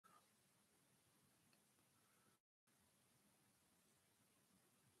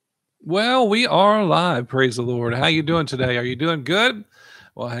Well, we are live. Praise the Lord. How you doing today? Are you doing good?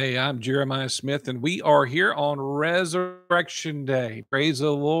 Well, hey, I'm Jeremiah Smith, and we are here on Resurrection Day. Praise the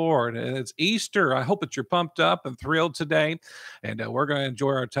Lord. And it's Easter. I hope that you're pumped up and thrilled today, and we're going to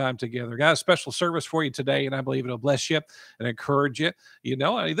enjoy our time together. Got a special service for you today, and I believe it'll bless you and encourage you.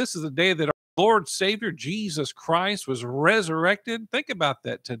 This is a day that our Lord Savior Jesus Christ was resurrected. Think about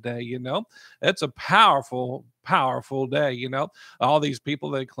that today. It's a powerful, powerful day. All these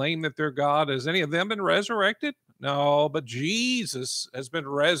people that claim that they're God, has any of them been resurrected? No, but Jesus has been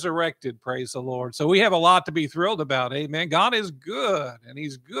resurrected. Praise the Lord. So we have a lot to be thrilled about. Amen. God is good, and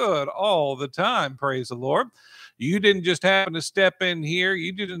He's good all the time. Praise the Lord. You didn't just happen to step in here.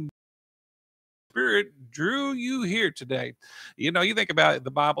 You didn't. Spirit drew you here today. You think about it,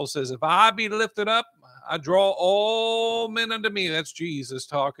 the Bible says, if I be lifted up, I draw all men unto me. That's Jesus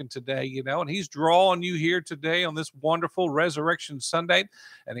talking today, and He's drawing you here today on this wonderful Resurrection Sunday,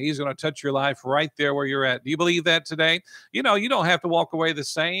 and He's going to touch your life right there where you're at. Do you believe that today? You don't have to walk away the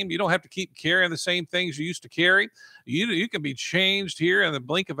same. You don't have to keep carrying the same things you used to carry. You can be changed here in the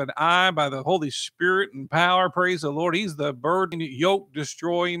blink of an eye by the Holy Spirit and power. Praise the Lord. He's the burden, yoke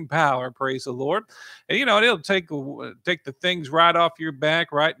destroying power. Praise the Lord. And it'll take the things right off your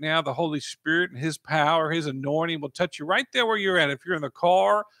back right now. The Holy Spirit and His power, His anointing will touch you right there where you're at. If you're in the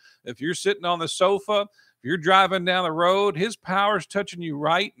car, if you're sitting on the sofa, if you're driving down the road, His power is touching you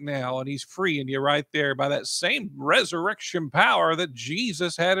right now, and He's freeing you right there by that same resurrection power that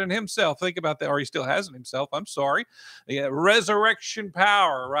Jesus had in Himself. Think about that, or He still has in Himself. I'm sorry. Yeah, resurrection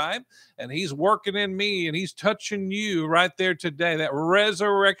power, right? And He's working in me, and He's touching you right there today. That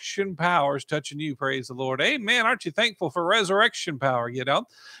resurrection power is touching you. Praise the Lord. Amen. Aren't you thankful for resurrection power?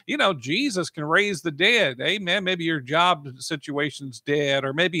 Jesus can raise the dead. Amen. Maybe your job situation's dead,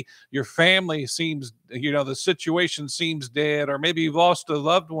 or maybe your family seems, the situation seems dead, or maybe you've lost a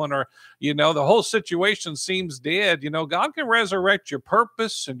loved one, or, the whole situation seems dead. God can resurrect your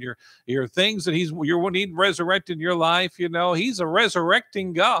purpose and your things that you're needing resurrected in your life. He's a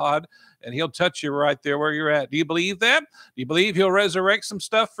resurrecting God, and He'll touch you right there where you're at. Do you believe that? Do you believe He'll resurrect some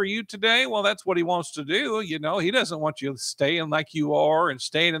stuff for you today? Well, that's what He wants to do. He doesn't want you staying like you are and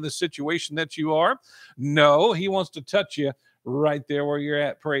staying in the situation that you are. No, He wants to touch you right there where you're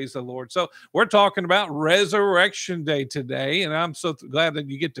at. Praise the Lord. So we're talking about Resurrection Day today, and I'm so glad that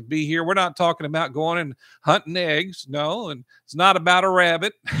you get to be here. We're not talking about going and hunting eggs. No, and it's not about a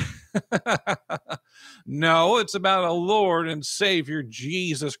rabbit. No, it's about a Lord and Savior,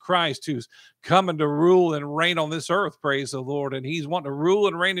 Jesus Christ, who's coming to rule and reign on this earth. Praise the Lord. And He's wanting to rule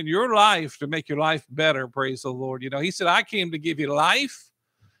and reign in your life to make your life better. Praise the Lord. He said, I came to give you life,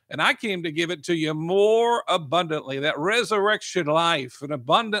 and I came to give it to you more abundantly. That resurrection life, an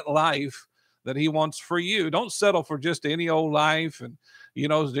abundant life that He wants for you. Don't settle for just any old life and,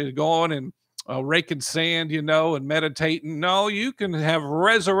 going and raking sand, and meditating. No, you can have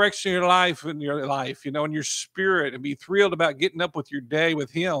resurrection in your life, in your spirit, and be thrilled about getting up with your day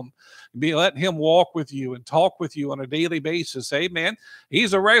with Him, be letting Him walk with you and talk with you on a daily basis. Amen.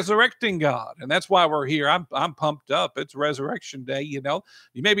 He's a resurrecting God, and that's why we're here. I'm pumped up. It's Resurrection Day.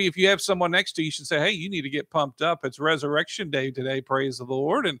 Maybe if you have someone next to you, you should say, hey, you need to get pumped up. It's Resurrection Day today. Praise the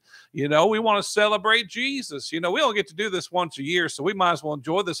Lord. And we want to celebrate Jesus. We don't get to do this once a year, so we might as well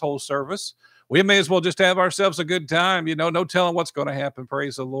enjoy this whole service. We may as well just have ourselves a good time. No telling what's going to happen.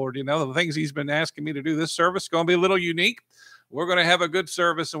 Praise the Lord. The things He's been asking me to do this service is going to be a little unique. We're going to have a good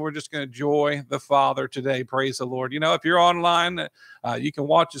service, and we're just going to enjoy the Father today. Praise the Lord. If you're online, you can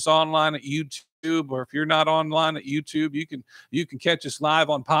watch us online at YouTube. Or if you're not online at YouTube, you can catch us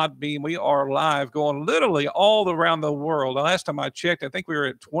live on Podbean. We are live, going literally all around the world. The last time I checked, I think we were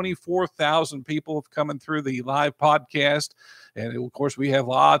at 24,000 people coming through the live podcast. And of course, we have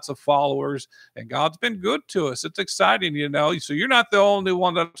lots of followers, and God's been good to us. It's exciting, So you're not the only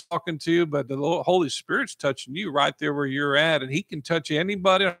one that I'm talking to, but the Holy Spirit's touching you right there where you're at, and He can touch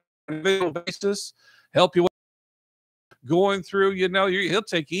anybody on an individual basis, help you going through. He'll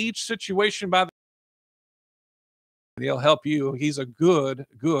take each situation by the. He'll help you. He's a good,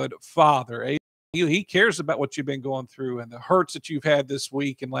 good Father. He cares about what you've been going through and the hurts that you've had this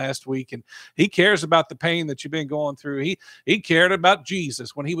week and last week. And He cares about the pain that you've been going through. He cared about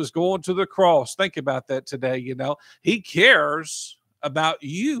Jesus when He was going to the cross. Think about that today. He cares about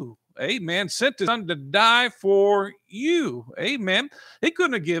you. Amen. Sent His Son to die for you. Amen. He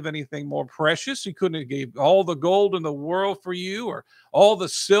couldn't have given anything more precious. He couldn't have gave all the gold in the world for you, or all the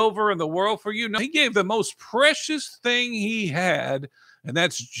silver in the world for you. No, He gave the most precious thing He had, and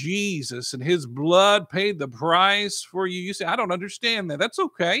that's Jesus. And His blood paid the price for you. You say, I don't understand that. That's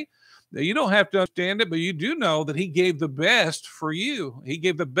okay. You don't have to understand it, but you do know that he gave the best for you. He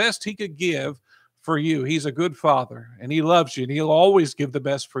gave the best he could give for you. He's a good father, and he loves you, and he'll always give the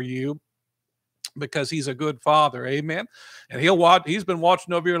best for you because he's a good father. Amen. And he's been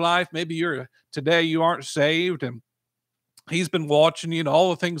watching over your life. Maybe today you aren't saved, and he's been watching you and all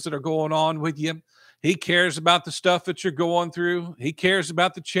the things that are going on with you. He cares about the stuff that you're going through. He cares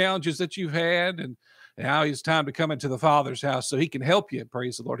about the challenges that you've had, and now it's time to come into the Father's house so he can help you.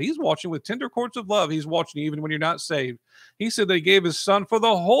 Praise the Lord. He's watching with tender cords of love. He's watching you even when you're not saved. He said that he gave his son for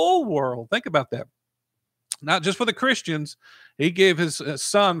the whole world. Think about that. Not just for the Christians. He gave his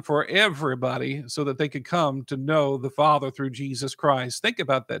son for everybody so that they could come to know the Father through Jesus Christ. Think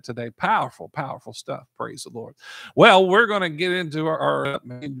about that today. Powerful, powerful stuff. Praise the Lord. Well, we're going to get into our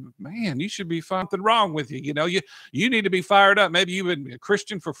man, you should be something wrong with you. You need to be fired up. Maybe you've been a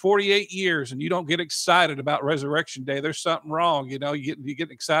Christian for 48 years and you don't get excited about Resurrection Day. There's something wrong. You get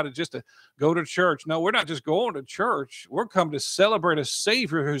excited just to go to church. No, we're not just going to church. We're coming to celebrate a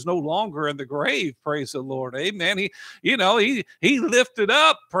Savior who's no longer in the grave. Praise the Lord. Amen. He lifted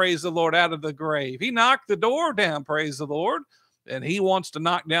up, praise the Lord, out of the grave. He knocked the door down, praise the Lord. And he wants to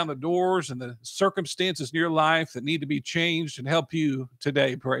knock down the doors and the circumstances in your life that need to be changed and help you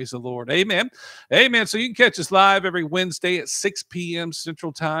today. Praise the Lord. Amen. Amen. So you can catch us live every Wednesday at 6 p.m.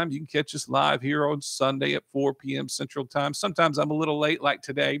 Central Time. You can catch us live here on Sunday at 4 p.m. Central Time. Sometimes I'm a little late, like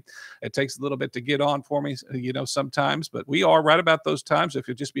today. It takes a little bit to get on for me, sometimes, but we are right about those times. If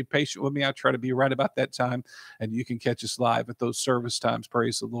you'll just be patient with me, I try to be right about that time, and you can catch us live at those service times.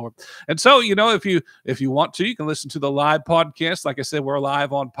 Praise the Lord. And so, if you want to, you can listen to the live podcast. Like I said, we're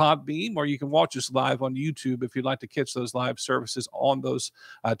live on Podbeam, or you can watch us live on YouTube if you'd like to catch those live services on those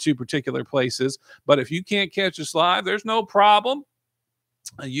two particular places. But if you can't catch us live, there's no problem.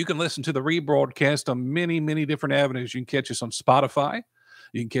 You can listen to the rebroadcast on many, many different avenues. You can catch us on Spotify.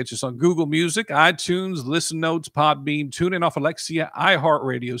 You can catch us on Google Music, iTunes, Listen Notes, Podbeam, TuneIn off Alexia,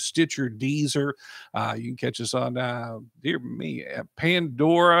 iHeartRadio, Stitcher, Deezer. You can catch us on,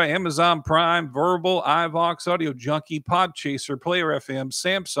 Pandora, Amazon Prime, Verbal, iVox, Audio Junkie, Podchaser, Player FM,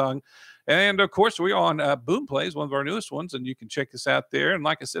 Samsung. And, of course, we're on Boomplays, one of our newest ones, and you can check us out there. And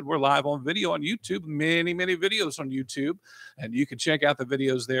like I said, we're live on video on YouTube, many, many videos on YouTube, and you can check out the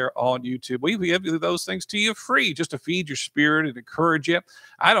videos there on YouTube. We give those things to you free just to feed your spirit and encourage you.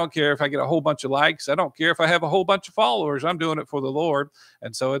 I don't care if I get a whole bunch of likes. I don't care if I have a whole bunch of followers. I'm doing it for the Lord,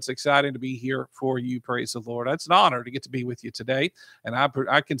 and so it's exciting to be here for you. Praise the Lord. It's an honor to get to be with you today, and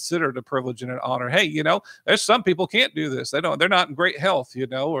I consider it a privilege and an honor. Hey, there's some people can't do this. They're not in great health,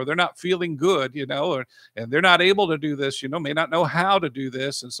 or they're not feeling good, and they're not able to do this, may not know how to do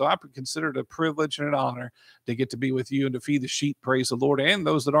this. And so I consider it a privilege and an honor to get to be with you and to feed the sheep, praise the Lord, and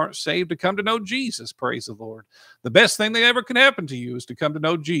those that aren't saved to come to know Jesus, praise the Lord. The best thing that ever can happen to you is to come to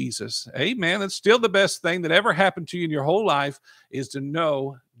know Jesus. Amen. It's still the best thing that ever happened to you in your whole life is to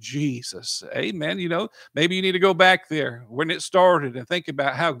know Jesus. Amen. Maybe you need to go back there when it started and think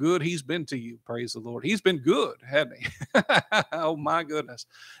about how good he's been to you. Praise the Lord. He's been good, hasn't he? Oh my goodness.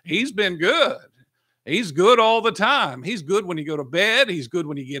 He's been good. He's good all the time. He's good when you go to bed. He's good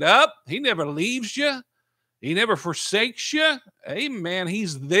when you get up. He never leaves you. He never forsakes you. Amen.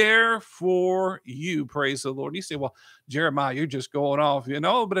 He's there for you. Praise the Lord. You say, well, Jeremiah, you're just going off,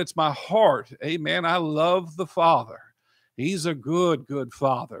 but it's my heart. Amen. I love the Father. He's a good, good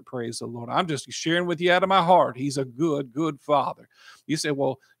father. Praise the Lord. I'm just sharing with you out of my heart. He's a good, good father. You say,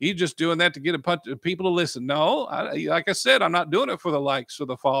 well, he's just doing that to get a bunch of people to listen. No, like I said, I'm not doing it for the likes or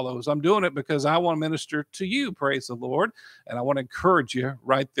the follows. I'm doing it because I want to minister to you. Praise the Lord. And I want to encourage you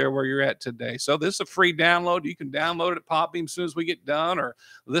right there where you're at today. So this is a free download. You can download it at Podbeam as soon as we get done, or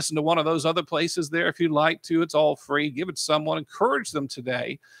listen to one of those other places there if you'd like to. It's all free. Give it to someone. Encourage them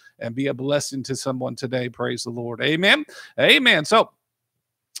today and be a blessing to someone today. Praise the Lord. Amen. Amen. So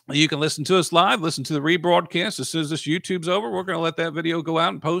you can listen to us live, listen to the rebroadcast. As soon as this YouTube's over, we're going to let that video go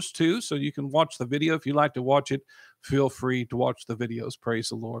out and post too, so you can watch the video. If you like to watch it, feel free to watch the videos. Praise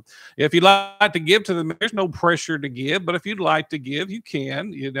the Lord. If you'd like to give to them, there's no pressure to give, but if you'd like to give, you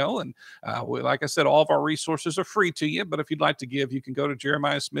can, and like I said, all of our resources are free to you, but if you'd like to give, you can go to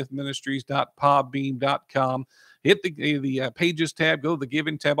jeremiahsmithministries.podbeam.com. Hit the pages tab, go to the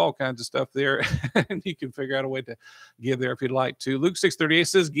giving tab, all kinds of stuff there, and you can figure out a way to give there if you'd like to. Luke 6:38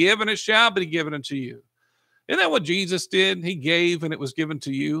 says, give and it shall be given unto you. Isn't that what Jesus did? He gave and it was given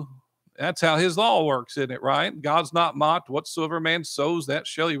to you. That's how his law works, isn't it, right? God's not mocked. Whatsoever man sows, that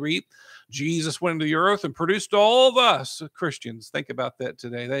shall he reap. Jesus went into the earth and produced all of us Christians. Think about that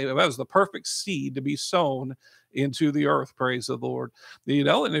today. That was the perfect seed to be sown into the earth. Praise the Lord.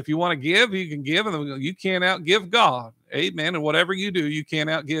 And if you want to give, you can give, and you can't outgive God. Amen. And whatever you do, you can't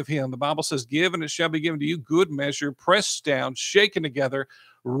outgive him. The Bible says, give and it shall be given to you, good measure, pressed down, shaken together,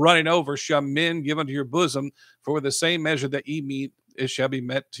 running over, shall men give unto your bosom. For the same measure that ye meet, it shall be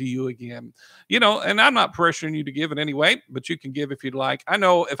met to you again. And I'm not pressuring you to give in any way, but you can give if you'd like. I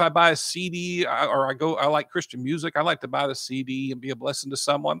know if I buy a CD I like Christian music, I like to buy the CD and be a blessing to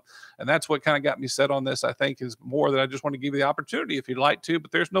someone. And that's what kind of got me set on this, I think, is more that I just want to give you the opportunity if you'd like to,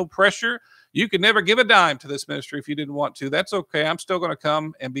 but there's no pressure. You could never give a dime to this ministry if you didn't want to. That's okay. I'm still going to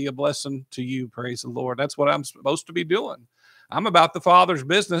come and be a blessing to you. Praise the Lord. That's what I'm supposed to be doing. I'm about the Father's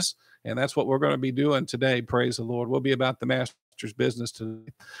business, and that's what we're going to be doing today. Praise the Lord. We'll be about the Master's business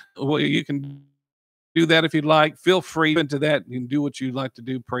today. Well, you can do that if you'd like. Feel free into that. You can do what you'd like to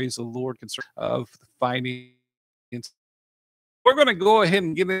do. Praise the Lord. Concern of the finance. We're going to go ahead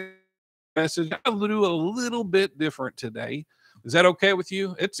and get a message. I'll do a little bit different today. Is that okay with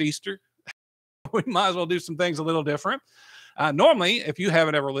you? It's Easter. We might as well do some things a little different. Normally, if you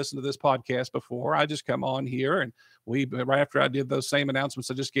haven't ever listened to this podcast before, I just come on here and right after I did those same announcements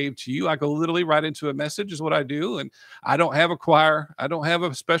I just gave to you, I go literally right into a message is what I do. And I don't have a choir. I don't have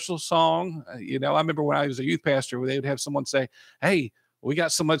a special song. I remember when I was a youth pastor, they would have someone say, hey, we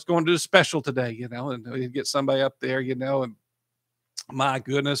got someone's going to do a special today, and we'd get somebody up there, and my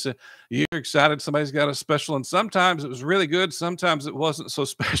goodness, you're excited. Somebody's got a special. And sometimes it was really good. Sometimes it wasn't so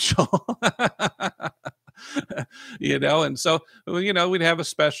special. And so, we'd have a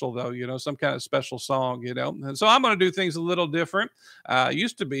special though, some kind of special song, and so I'm going to do things a little different.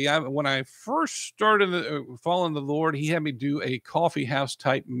 Used to be, when I first started following the Lord, he had me do a coffee house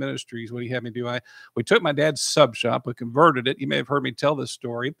type ministries. What he had me do, we took my dad's sub shop, we converted it. You may have heard me tell this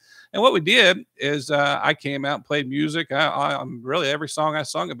story. And what we did is I came out and played music. I'm really, every song I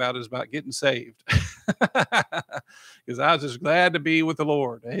sung about is about getting saved. Because I was just glad to be with the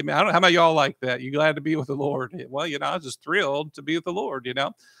Lord. Amen. I don't know how about y'all like that. You glad to be with the Lord? Well, I was just thrilled to be with the Lord,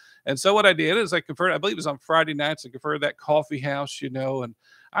 And so what I did is I converted, I believe it was on Friday nights, I converted that coffee house, and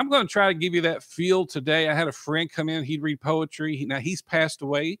I'm going to try to give you that feel today. I had a friend come in, he'd read poetry. Now he's passed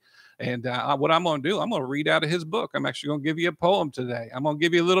away. And what I'm going to do, I'm going to read out of his book. I'm actually going to give you a poem today. I'm going to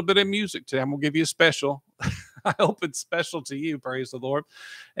give you a little bit of music today. I'm going to give you a special. I hope it's special to you. Praise the Lord.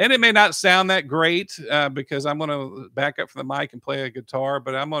 And it may not sound that great because I'm going to back up from the mic and play a guitar,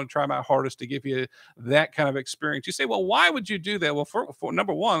 but I'm going to try my hardest to give you that kind of experience. You say, well, why would you do that? Well, for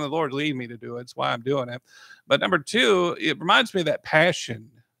number one, the Lord lead me to do it. That's why I'm doing it. But number two, it reminds me of that passion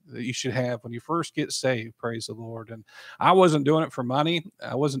that you should have when you first get saved. Praise the Lord. And I wasn't doing it for money.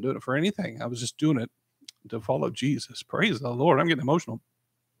 I wasn't doing it for anything. I was just doing it to follow Jesus. Praise the Lord. I'm getting emotional.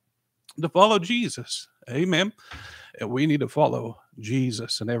 To follow Jesus. Amen. And we need to follow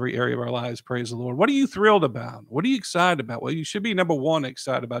Jesus in every area of our lives. Praise the Lord. What are you thrilled about? What are you excited about? Well, you should be number one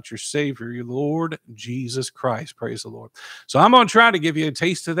excited about your Savior, your Lord Jesus Christ. Praise the Lord. So I'm going to try to give you a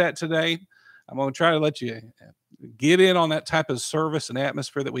taste of that today. I'm going to try to let you get in on that type of service and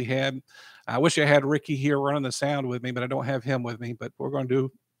atmosphere that we had. I wish I had Ricky here running the sound with me, but I don't have him with me. But we're going to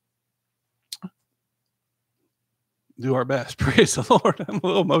do our best. Praise the Lord. I'm a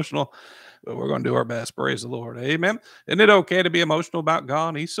little emotional, but we're going to do our best. Praise the Lord. Amen. Isn't it okay to be emotional about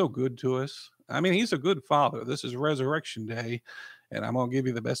God? He's so good to us. I mean, he's a good father. This is Resurrection Day, and I'm going to give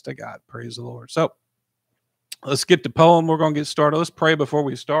you the best I got. Praise the Lord. So let's get the poem. We're going to get started. Let's pray before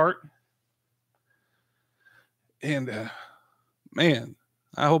we start. And man,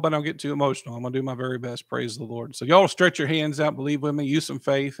 I hope I don't get too emotional. I'm going to do my very best. Praise the Lord. So y'all stretch your hands out, believe with me, use some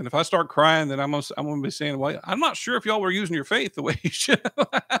faith. And if I start crying, then I'm going to be saying, well, I'm not sure if y'all were using your faith the way you should.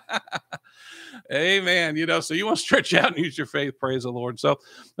 Amen. So you want to stretch out and use your faith. Praise the Lord. So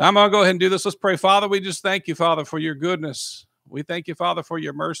I'm going to go ahead and do this. Let's pray. Father, we just thank you, Father, for your goodness. We thank you, Father, for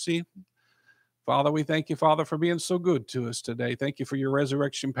your mercy. Father, we thank you, Father, for being so good to us today. Thank you for your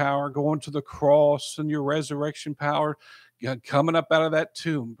resurrection power, going to the cross and your resurrection power, God, coming up out of that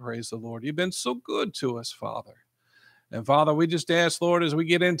tomb. Praise the Lord. You've been so good to us, Father. And Father, we just ask, Lord, as we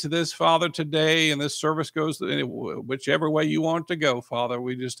get into this, Father, today, and this service goes whichever way you want it to go, Father,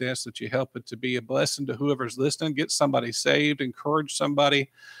 we just ask that you help it to be a blessing to whoever's listening, get somebody saved, encourage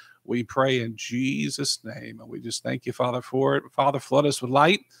somebody. We pray in Jesus' name. And we just thank you, Father, for it. Father, flood us with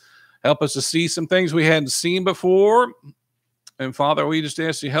light. Help us to see some things we hadn't seen before. And Father, we just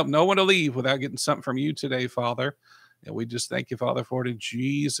ask you help no one to leave without getting something from you today, Father. And we just thank you, Father, for it in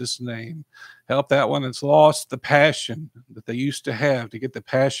Jesus' name. Help that one that's lost the passion that they used to have, to get the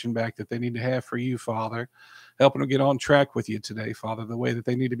passion back that they need to have for you, Father. Help them to get on track with you today, Father, the way that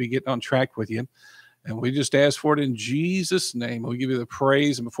they need to be getting on track with you. And we just ask for it in Jesus' name. We give you the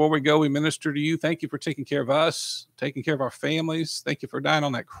praise. And before we go, we minister to you. Thank you for taking care of us, taking care of our families. Thank you for dying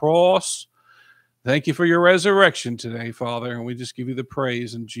on that cross. Thank you for your resurrection today, Father. And we just give you the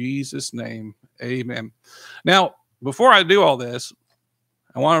praise in Jesus' name. Amen. Now, before I do all this,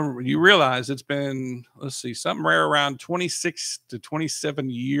 you realize it's been, let's see, something rare around 26 to 27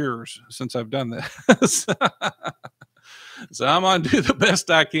 years since I've done this. So I'm going to do the best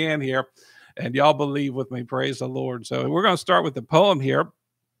I can here. And y'all believe with me. Praise the Lord. So we're going to start with the poem here.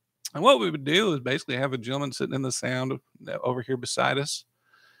 And what we would do is basically have a gentleman sitting in the sound over here beside us.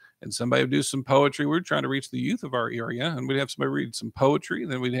 And somebody would do some poetry. We're trying to reach the youth of our area. And we'd have somebody read some poetry.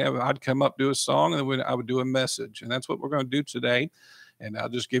 And then I'd come up, do a song, and then I would do a message. And that's what we're going to do today. And I'll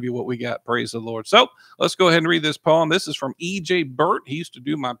just give you what we got. Praise the Lord. So let's go ahead and read this poem. This is from E.J. Burt. He used to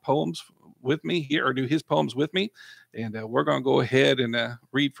do my poems with me here, or do his poems with me. And we're going to go ahead and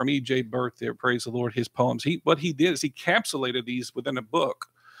read from E.J. Burt there. Praise the Lord, his poems. What he did is he capsulated these within a book.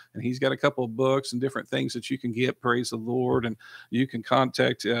 And he's got a couple of books and different things that you can get. Praise the Lord. And you can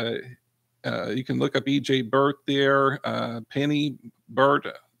contact, you can look up E.J. Burt there, Penny Burt,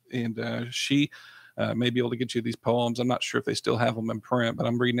 and she may be able to get you these poems. I'm not sure if they still have them in print, but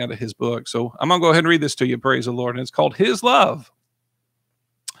I'm reading out of his book. So I'm going to go ahead and read this to you. Praise the Lord. And it's called His Love.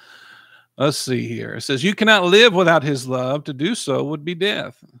 Let's see here. It says, you cannot live without his love. To do so would be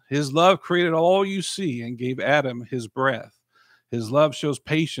death. His love created all you see and gave Adam his breath. His love shows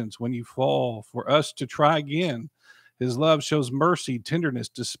patience when you fall for us to try again. His love shows mercy, tenderness,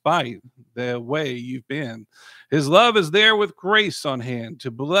 despite the way you've been. His love is there with grace on hand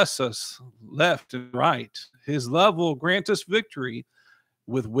to bless us left and right. His love will grant us victory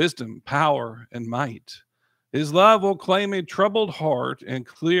with wisdom, power, and might. His love will claim a troubled heart and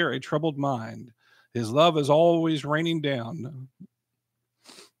clear a troubled mind. His love is always raining down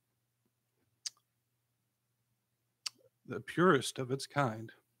the purest of its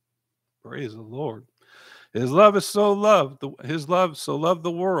kind. Praise the Lord. His love so loved the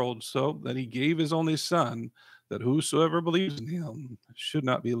world, so that he gave his only Son, that whosoever believes in him should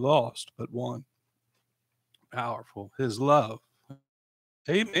not be lost, but one. Powerful. His love.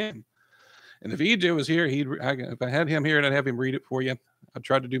 Amen. And if EJ was here, if I had him here, I'd have him read it for you. I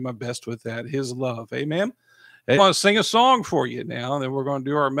tried to do my best with that. His love. Amen. I want to sing a song for you now, and then we're going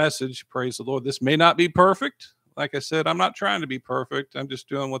to do our message. Praise the Lord. This may not be perfect. Like I said, I'm not trying to be perfect. I'm just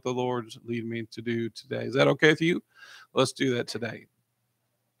doing what the Lord's leading me to do today. Is that okay with you? Let's do that today.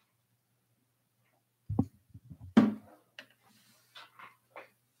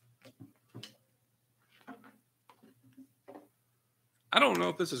 I don't know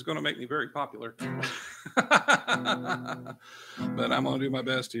if this is going to make me very popular, but I'm going to do my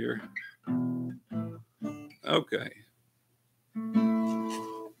best here. Okay.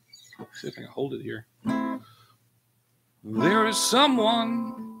 See if I can hold it here. There is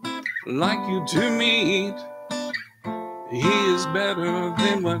someone like you to meet. He is better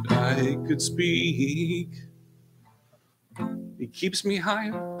than what I could speak. He keeps me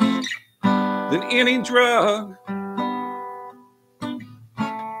higher than any drug.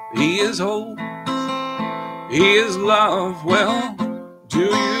 He is hope. He is love. Well, do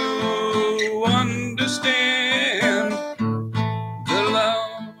you understand the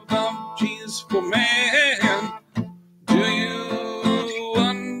love of Jesus for man? Do you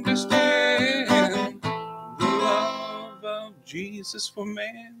understand the love of Jesus for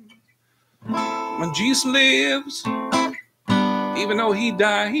man? When Jesus lives, even though he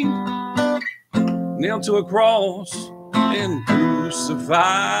died, nailed to a cross and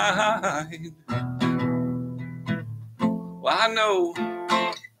crucified. Well, I know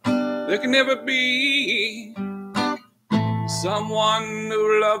there can never be someone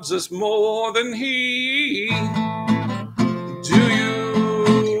who loves us more than he. Do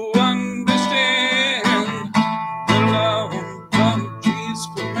you understand the love of Jesus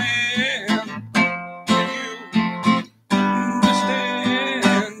for man? Do you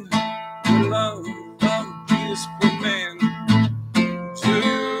understand the love of Jesus for man? Do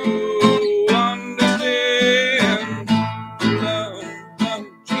you understand the love of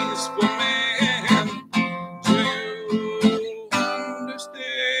Jesus for man? Do you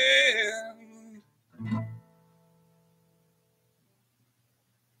understand?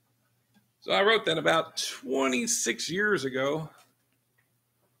 So I wrote that about 26 years ago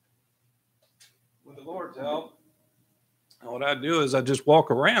with the Lord's help. And what I do is I just walk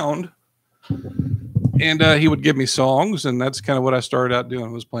around, and he would give me songs, and that's kind of what I started out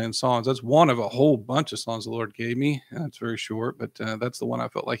doing, was playing songs. That's one of a whole bunch of songs the Lord gave me. It's very short, but that's the one I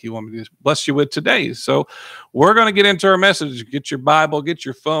felt like he wanted me to bless you with today. So we're going to get into our message. Get your Bible, get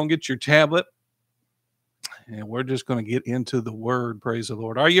your phone, get your tablet. and we're just going to get into the word. Praise the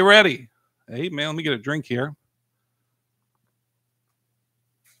Lord. Are you ready? Amen. Let me get a drink here.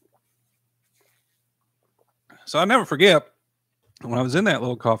 So I never forget when I was in that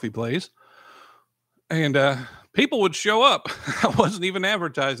little coffee place, and people would show up. I wasn't even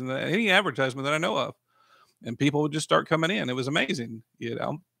advertising that, any advertisement that I know of, and people would just start coming in. It was amazing, you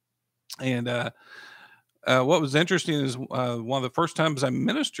know. And what was interesting is one of the first times I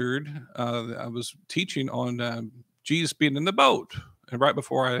ministered, I was teaching on Jesus being in the boat, and right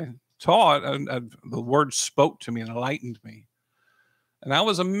before I taught, the word spoke to me and enlightened me. And I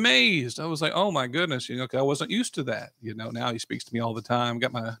was amazed. I was like, "Oh my goodness!" You know, 'cause I wasn't used to that. You know, now he speaks to me all the time.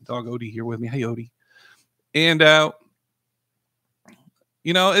 Got my dog Odie here with me. Hey, Odie. And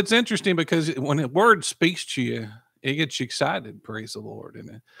you know, it's interesting because when a word speaks to you, it gets you excited. Praise the Lord.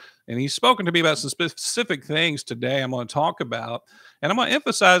 And he's spoken to me about some specific things today. I'm going to talk about, and I'm going to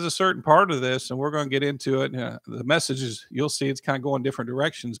emphasize a certain part of this, and we're going to get into it. The message is, you'll see, it's kind of going different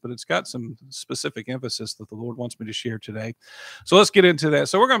directions, but it's got some specific emphasis that the Lord wants me to share today. So let's get into that.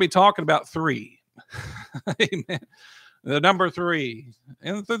 So we're going to be talking about three. Amen. The number three,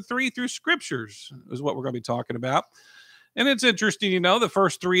 and the three through scriptures is what we're going to be talking about. And it's interesting, you know, the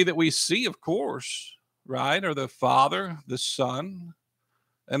first three that we see, of course, right, are the Father, the Son,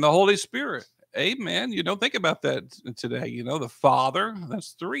 and the Holy Spirit. Amen. You don't think about that today. You know, the Father,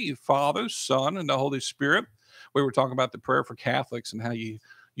 that's three: Father, Son, and the Holy Spirit. We were talking about the prayer for Catholics and how you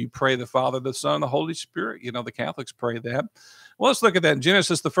pray the Father, the Son, the Holy Spirit. You know, the Catholics pray that. Well, let's look at that in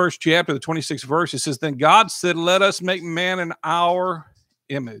Genesis, the first chapter, the 26th verse. It says, "Then God said, let us make man in our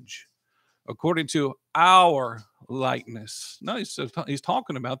image, according to our likeness." No, he's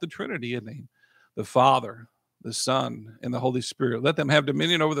talking about the Trinity, isn't he? The Father, the Son, and the Holy Spirit. Let them have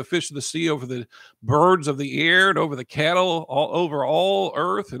dominion over the fish of the sea, over the birds of the air, and over the cattle, over all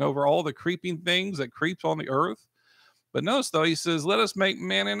earth, and over all the creeping things that creeps on the earth. But notice, though, he says, let us make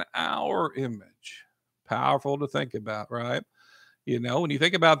man in our image. Powerful to think about, right? You know, when you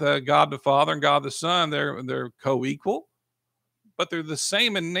think about the God the Father and God the Son, they're co-equal, but they're the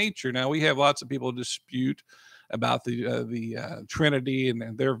same in nature. Now, we have lots of people dispute about the Trinity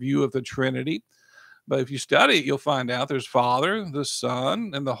and their view of the Trinity. But if you study it, you'll find out there's Father, the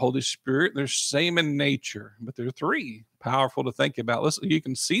Son, and the Holy Spirit. They're same in nature, but they're three. Powerful to think about. Listen, you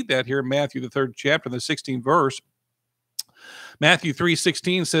can see that here in Matthew, the 3rd chapter, the 16th verse. Matthew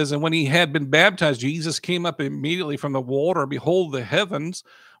 3:16 says, "And when he had been baptized, Jesus came up immediately from the water. Behold, the heavens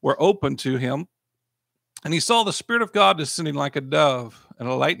were opened to him. And he saw the Spirit of God descending like a dove and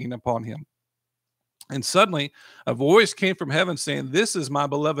a lightning upon him. And suddenly a voice came from heaven saying, 'This is my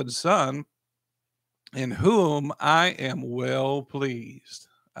beloved Son, in whom I am well pleased.'"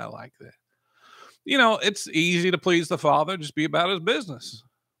 I like that. You know, it's easy to please the Father, just be about his business,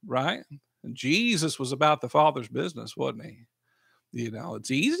 right? And Jesus was about the Father's business, wasn't he? You know,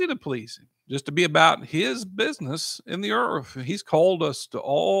 it's easy to please him, just to be about his business in the earth. He's called us to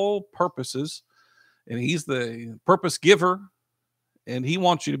all purposes, and he's the purpose giver, and he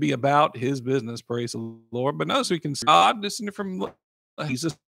wants you to be about his business. Praise the Lord. But notice we can see God descended from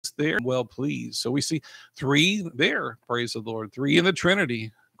Jesus there, well pleased. So we see three there. Praise the Lord. Three in the Trinity.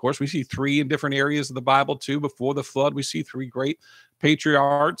 Of course, we see three in different areas of the Bible too. Before the flood, we see three great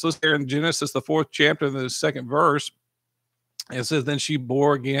patriarchs. Let's there in Genesis, the 4th chapter, the 2nd verse. It says, "Then she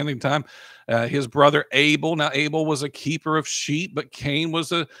bore again in time his brother Abel." Now, Abel was a keeper of sheep, but Cain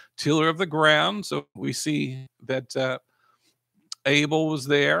was a tiller of the ground. So we see that Abel was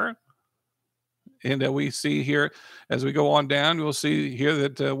there. And we see here, as we go on down, we'll see here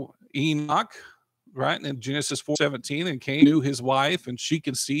that Enoch, right, in Genesis 4:17, "And Cain knew his wife, and she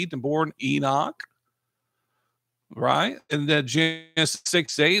conceived and bore Enoch." Right? And then Genesis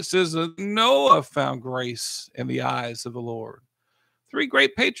 6:8 says that Noah found grace in the eyes of the Lord. Three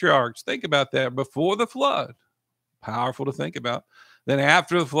great patriarchs. Think about that. Before the flood. Powerful to think about. Then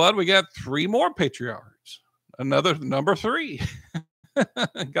after the flood, we got three more patriarchs. Another number three.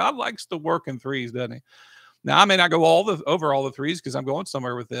 God likes to work in threes, doesn't he? Now, I may not go over all the threes because I'm going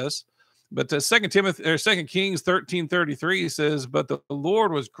somewhere with this. But 2 Kings 13:33 says, "But the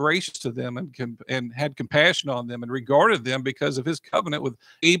Lord was gracious to them and had compassion on them and regarded them because of his covenant with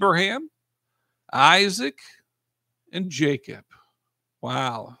Abraham, Isaac, and Jacob."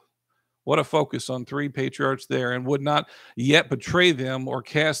 Wow. What a focus on three patriarchs there, and would not yet betray them or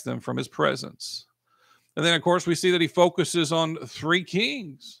cast them from his presence. And then, of course, we see that he focuses on three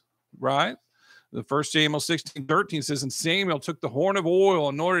kings, right? The 1 Samuel 16:13 says, "And Samuel took the horn of oil,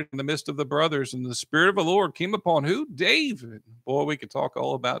 anointed in the midst of the brothers, and the Spirit of the Lord came upon" who? David. Boy, we could talk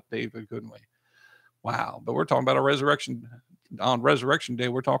all about David, couldn't we? Wow. But we're talking about a resurrection on Resurrection Day,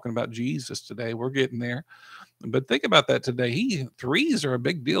 we're talking about Jesus today. We're getting there. But think about that today. Threes are a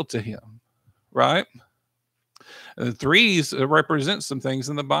big deal to him, right? Threes represent some things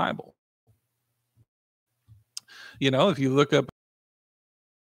in the Bible. If you look up,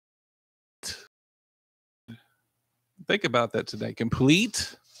 think about that today.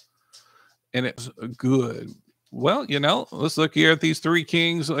 Complete, and it's good. Well, let's look here at these three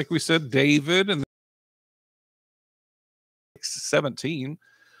kings. Like we said, David, and 17.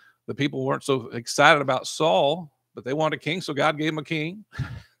 The people weren't so excited about Saul, but they wanted a king, so God gave him a king.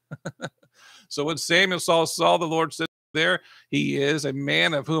 So when Samuel saw Saul, the Lord said, there he is, a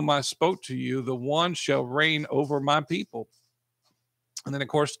man of whom I spoke to you. The one shall reign over my people. And then, of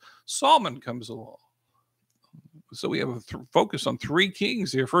course, Solomon comes along. So we have a focus on three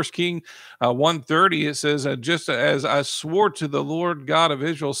kings here. First King 130, it says, just as I swore to the Lord God of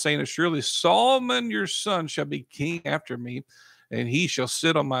Israel, saying, surely Solomon your son shall be king after me, and he shall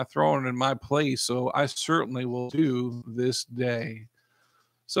sit on my throne in my place. So I certainly will do this day.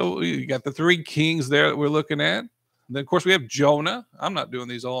 So you got the three kings there that we're looking at. And then, of course, we have Jonah. I'm not doing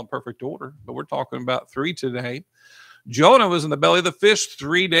these all in perfect order, but we're talking about three today. Jonah was in the belly of the fish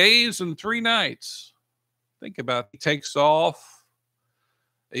 3 days and 3 nights. Think about it. He takes off.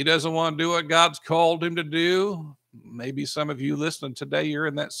 He doesn't want to do what God's called him to do. Maybe some of you listening today, you're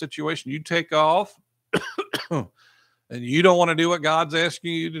in that situation. You take off and you don't want to do what God's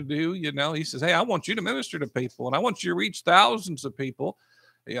asking you to do. He says, hey, I want you to minister to people, and I want you to reach thousands of people.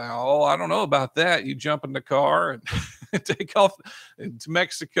 Oh, I don't know about that. You jump in the car and take off to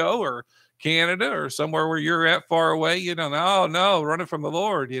Mexico or Canada or somewhere where you're at far away. No, running from the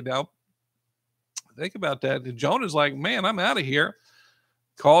Lord, Think about that. Jonah's like, man, I'm out of here.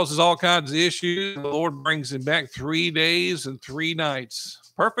 Causes all kinds of issues. The Lord brings him back 3 days and 3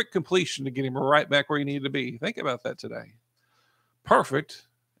 nights. Perfect completion to get him right back where he needed to be. Think about that today. Perfect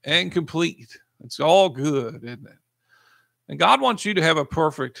and complete. It's all good, isn't it? And God wants you to have a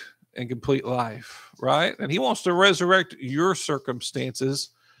perfect and complete life, right? And he wants to resurrect your circumstances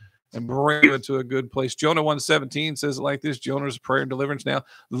and bring you into a good place. Jonah 1:17 says it like this. Jonah's prayer and deliverance. Now,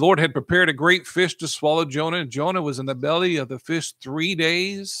 the Lord had prepared a great fish to swallow Jonah, and Jonah was in the belly of the fish 3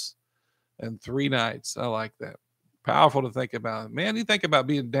 days and 3 nights. I like that. Powerful to think about. Man, you think about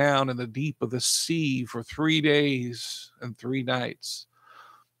being down in the deep of the sea for 3 days and 3 nights.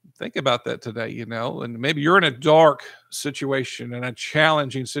 Think about that today, and maybe you're in a dark situation and a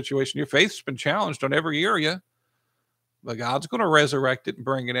challenging situation. Your faith's been challenged on every area. But God's going to resurrect it and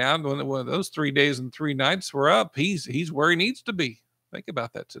bring it out. When those 3 days and 3 nights were up, he's where he needs to be. Think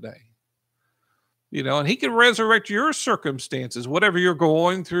about that today. And he can resurrect your circumstances, whatever you're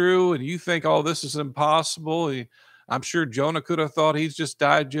going through, and you think, oh, this is impossible. I'm sure Jonah could have thought he's just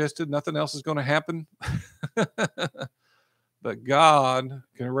digested. Nothing else is going to happen. But God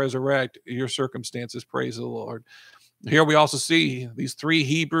can resurrect your circumstances. Praise the Lord. Here we also see these 3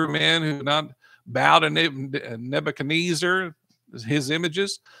 Hebrew men who not bowed to Nebuchadnezzar, his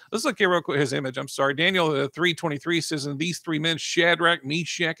images. Let's look here real quick. His image. I'm sorry. Daniel 3:23 says, and these 3 men, Shadrach,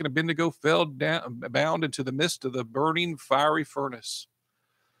 Meshach, and Abednego, fell down, bound into the midst of the burning fiery furnace.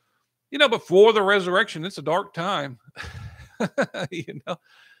 Before the resurrection, it's a dark time.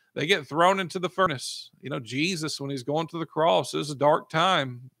 They get thrown into the furnace. Jesus, when he's going to the cross, it's a dark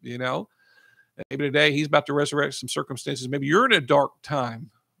time. Maybe today he's about to resurrect some circumstances. Maybe you're in a dark time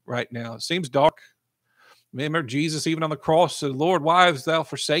right now. It seems dark. Remember, Jesus, even on the cross, said, Lord, why hast thou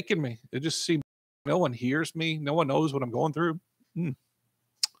forsaken me? It just seems no one hears me. No one knows what I'm going through.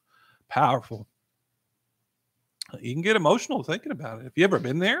 Powerful. You can get emotional thinking about it. Have you ever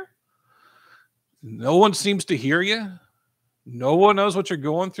been there? No one seems to hear you. No one knows what you're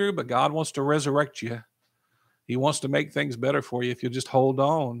going through, but God wants to resurrect you. He wants to make things better for you if you just hold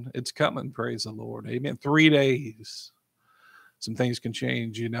on. It's coming, praise the Lord. Amen. 3 days. Some things can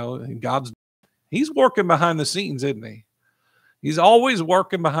change, and he's working behind the scenes, isn't he? He's always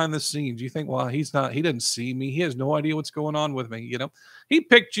working behind the scenes. You think, well, he doesn't see me. He has no idea what's going on with me. He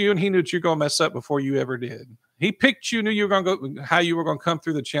picked you and he knew that you're going to mess up before you ever did. He picked you, knew you were going to go, how you were going to come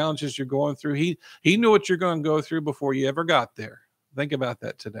through the challenges you're going through. He knew what you're going to go through before you ever got there. Think about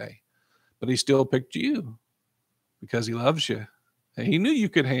that today. But he still picked you because he loves you. And he knew you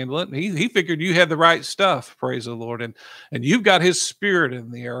could handle it. And he figured you had the right stuff, praise the Lord. And you've got his spirit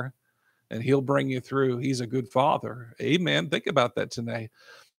in there, and he'll bring you through. He's a good father. Amen. Think about that today.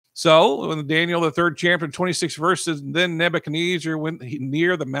 So when Daniel, the 3rd chapter, 26 verses, then Nebuchadnezzar went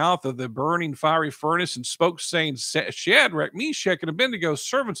near the mouth of the burning fiery furnace and spoke, saying, Shadrach, Meshach, and Abednego,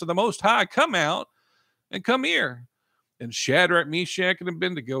 servants of the Most High, come out and come here. And Shadrach, Meshach, and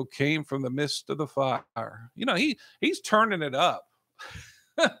Abednego came from the midst of the fire. You know, he's turning it up.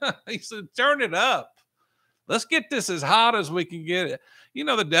 He said, turn it up. Let's get this as hot as we can get it. You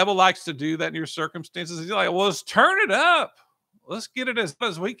know, the devil likes to do that in your circumstances. He's like, well, let's turn it up. Let's get it as hot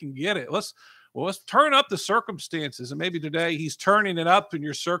as we can get it. Let's turn up the circumstances. And maybe today he's turning it up in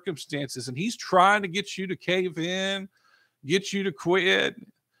your circumstances, and he's trying to get you to cave in, get you to quit,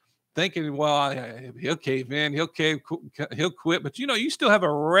 thinking, well, he'll cave in, he'll quit. But you know, you still have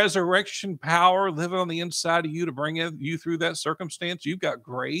a resurrection power living on the inside of you to bring you through that circumstance. You've got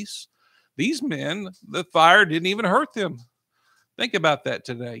grace. These men, the fire didn't even hurt them. Think about that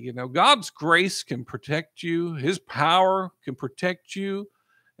today. You know, God's grace can protect you. His power can protect you.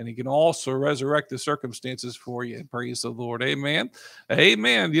 And he can also resurrect the circumstances for you. Praise the Lord. Amen.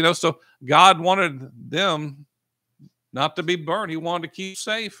 Amen. You know, so God wanted them not to be burned. He wanted to keep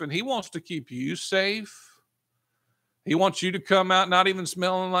safe, and he wants to keep you safe. He wants you to come out not even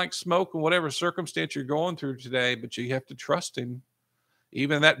smelling like smoke in whatever circumstance you're going through today, but you have to trust him.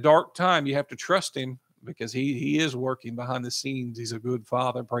 Even in that dark time, you have to trust him, because he is working behind the scenes. He's a good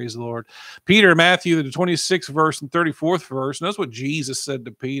father. Praise the Lord. Peter, Matthew, the 26th verse and 34th verse. Notice what Jesus said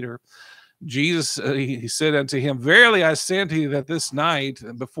to Peter. Jesus, he said unto him, verily I say unto you that this night,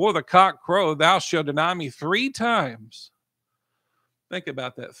 before the cock crow, thou shalt deny me 3 times. Think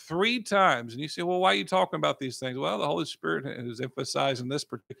about that, 3 times. And you say, well, why are you talking about these things? Well, the Holy Spirit is emphasizing this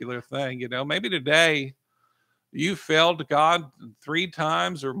particular thing. You know, maybe today you failed God 3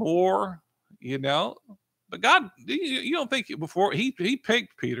 times or more, you know, but God, you don't think before he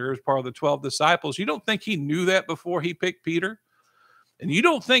picked Peter as part of the 12 disciples, you don't think he knew that before he picked Peter? And you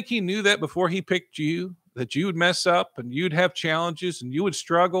don't think he knew that before he picked you, that you would mess up and you'd have challenges and you would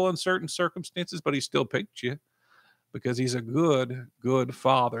struggle in certain circumstances, but he still picked you because he's a good, good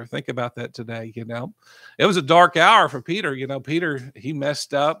father. Think about that today, you know. It was a dark hour for Peter. You know, Peter, he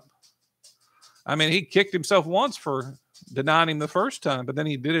messed up. I mean, he kicked himself once for denying him the first time, but then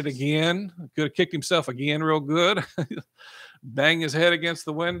he did it again. Could have kicked himself again real good. Bang his head against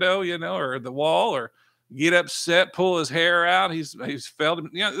the window, you know, or the wall, or get upset, pull his hair out. He's failed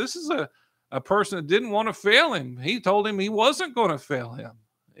him. You know, this is a person that didn't want to fail him. He told him he wasn't going to fail him.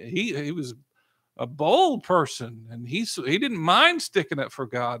 He was a bold person, and he didn't mind sticking up for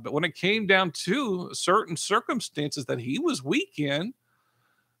God. But when it came down to certain circumstances that he was weak in,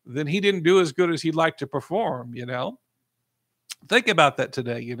 then he didn't do as good as he'd like to perform, you know. Think about that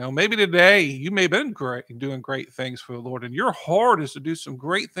today. You know, maybe today you may have been doing great things for the Lord, and your heart is to do some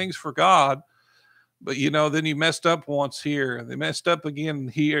great things for God. But, you know, then you messed up once here, and they messed up again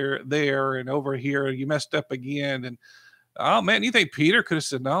here, there, and over here. You messed up again. And, oh, man, you think Peter could have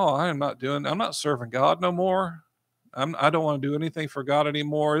said, no, I'm not serving God no more. I don't want to do anything for God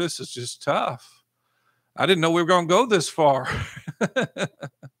anymore. This is just tough. I didn't know we were going to go this far.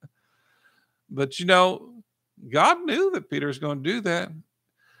 But, you know, God knew that Peter was going to do that.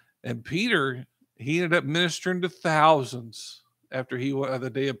 And Peter, he ended up ministering to thousands after the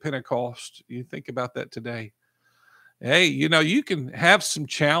day of Pentecost. You think about that today. Hey, you know, you can have some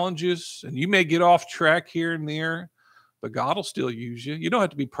challenges and you may get off track here and there, but God will still use you. You don't have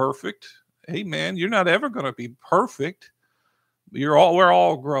to be perfect. Hey, man, you're not ever going to be perfect. We're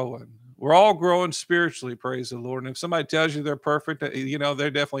all growing. We're all growing spiritually, praise the Lord. And if somebody tells you they're perfect, you know, they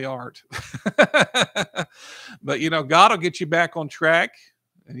definitely aren't. But, you know, God will get you back on track,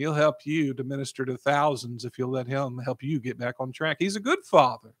 and he'll help you to minister to thousands if you'll let him help you get back on track. He's a good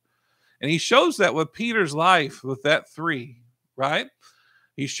father. And he shows that with Peter's life with that 3, right?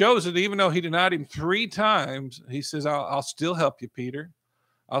 He shows it even though he denied him 3 times. He says, I'll still help you, Peter.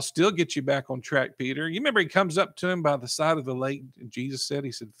 I'll still get you back on track, Peter. You remember he comes up to him by the side of the lake, and Jesus said,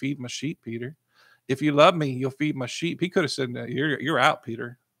 he said, feed my sheep, Peter. If you love me, you'll feed my sheep. He could have said, no, you're out,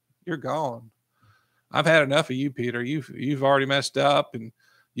 Peter. You're gone. I've had enough of you, Peter. You've already messed up, and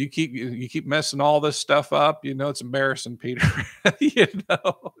you keep messing all this stuff up. You know, it's embarrassing, Peter. You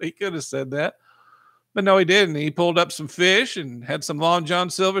know, he could have said that. But no, he didn't. He pulled up some fish and had some Long John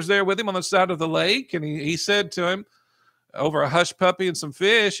Silvers there with him on the side of the lake. And he said to him, over a hush puppy and some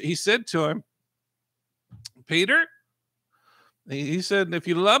fish, he said to him, Peter, he said, if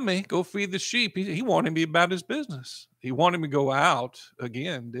you love me, go feed the sheep. He wanted him to be about his business. He wanted him to go out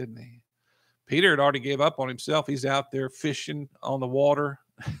again, didn't he? Peter had already gave up on himself. He's out there fishing on the water.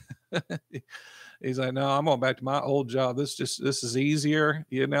 He's like, no, I'm going back to my old job. This is easier,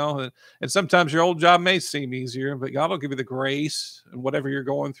 you know. And sometimes your old job may seem easier, but God will give you the grace and whatever you're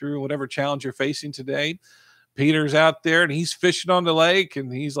going through, whatever challenge you're facing today. Peter's out there and he's fishing on the lake,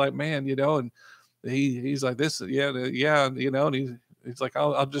 and he's like, man, you know, and he's like this, yeah, you know, and he's like,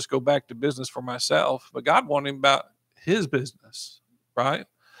 I'll just go back to business for myself. But God wanted him about his business, right?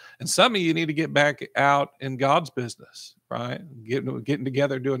 And some of you need to get back out in God's business, right? Getting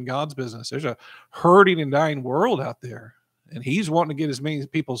together, doing God's business. There's a hurting and dying world out there, and he's wanting to get as many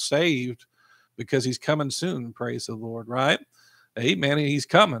people saved because he's coming soon. Praise the Lord, right? Amen. He's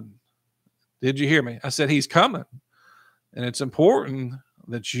coming. Did you hear me? I said he's coming. And it's important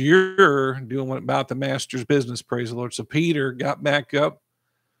that you're doing what about the master's business. Praise the Lord. So Peter got back up,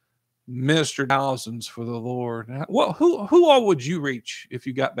 ministered thousands for the Lord. Well, who all would you reach if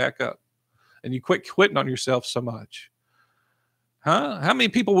you got back up and you quit quitting on yourself so much? Huh? How many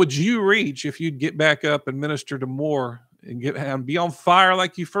people would you reach if you'd get back up and minister to more and be on fire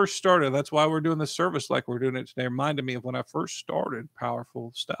like you first started? That's why we're doing the service like we're doing it today. It reminded me of when I first started.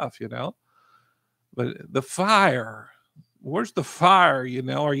 Powerful stuff, But the fire, where's the fire? Are you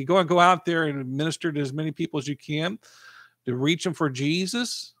going to go out there and minister to as many people as you can to reach them for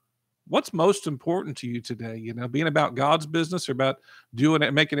Jesus? What's most important to you today? Being about God's business or about doing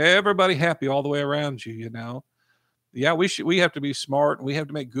it, making everybody happy all the way around you, Yeah, we have to be smart and we have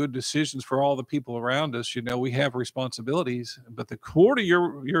to make good decisions for all the people around us. We have responsibilities, but the core to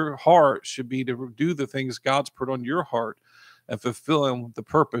your heart should be to do the things God's put on your heart and fulfilling the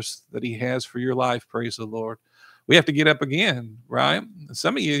purpose that he has for your life. Praise the Lord. We have to get up again, right?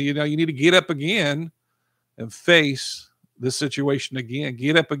 Some of you, you need to get up again and face this situation again.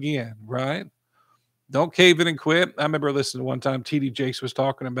 Get up again, right? Don't cave in and quit. I remember listening to one time T.D. Jakes was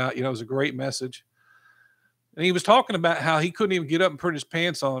talking about, it was a great message. And he was talking about how he couldn't even get up and put his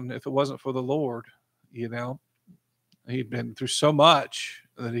pants on if it wasn't for the Lord. He'd been through so much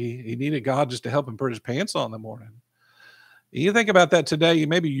that he needed God just to help him put his pants on in the morning. You think about that today,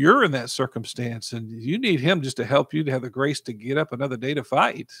 maybe you're in that circumstance and you need him just to help you to have the grace to get up another day to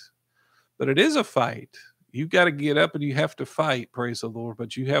fight. But it is a fight. You've got to get up and you have to fight, praise the Lord.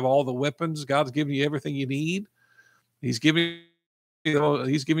 But you have all the weapons. God's giving you everything you need. He's giving you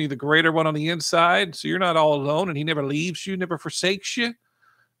the greater one on the inside. So you're not all alone, and he never leaves you, never forsakes you.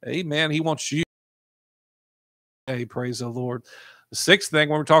 Amen. He wants you. Hey, praise the Lord. The sixth thing,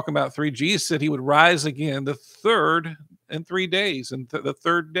 when we're talking about 3, Jesus said he would rise again the third in 3 days. And the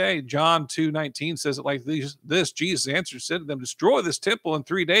third day, John 2:19 says it like this. Jesus answered, said to them, destroy this temple in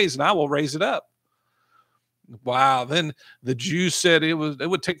 3 days and I will raise it up. Wow. Then the Jews said it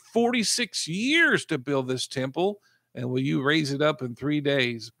would take 46 years to build this temple. And will you raise it up in 3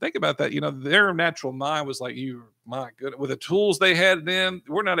 days? Think about that. Their natural mind was like, my goodness, with the tools they had then,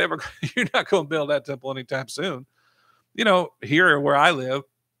 you're not going to build that temple anytime soon. Here where I live,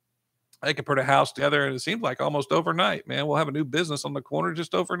 they could put a house together and it seems like almost overnight, man. We'll have a new business on the corner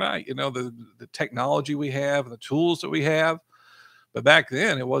just overnight. The technology we have, the tools that we have. But back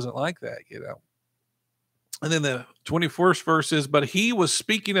then it wasn't like that, And then the 21st verse is, but he was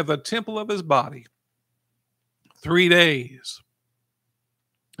speaking of the temple of his body. 3 days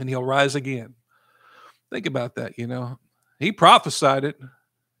and he'll rise again. Think about that. He prophesied it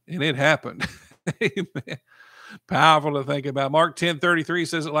and it happened. Amen. Powerful to think about. Mark 10:33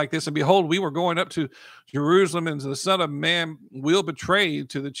 says it like this, and behold, we were going up to Jerusalem, and the Son of Man will betray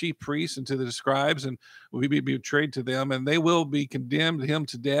to the chief priests and to the scribes, and will be betrayed to them, and they will be condemned him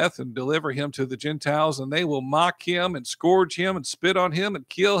to death and deliver him to the Gentiles, and they will mock him and scourge him and spit on him and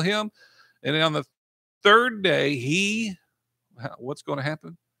kill him. And on the third day, what's going to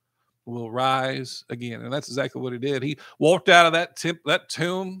happen? Will rise again. And that's exactly what he did. He walked out of that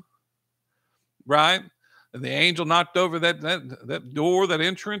tomb, right? And the angel knocked over that door, that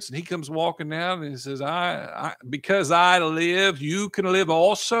entrance, and he comes walking out and he says, because I live, you can live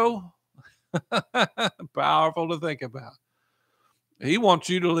also. Powerful to think about. He wants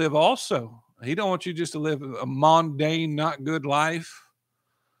you to live also. He don't want you just to live a mundane, not good life.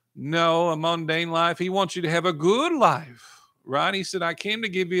 No, a mundane life. He wants you to have a good life, right? He said, I came to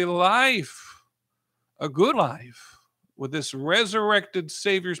give you life, a good life, with this resurrected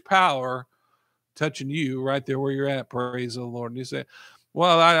Savior's power touching you right there where you're at. Praise the Lord. And you say,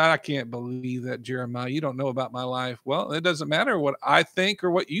 well, I can't believe that, Jeremiah. You don't know about my life. Well, it doesn't matter what I think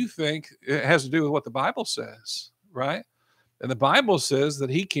or what you think. It has to do with what the Bible says, right? And the Bible says that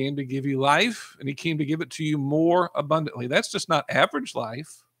he came to give you life and he came to give it to you more abundantly. That's just not average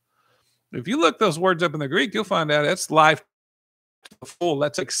life. If you look those words up in the Greek, you'll find out that's life to the full.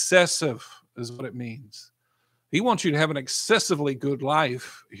 That's excessive is what it means. He wants you to have an excessively good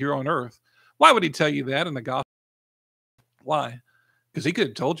life here on earth. Why would he tell you that in the gospel? Why? Because he could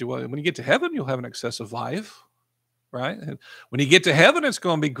have told you, well, when you get to heaven, you'll have an excessive life, right? And when you get to heaven, it's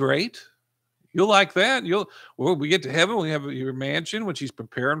going to be great. You'll like that. When we get to heaven, we have your mansion, which he's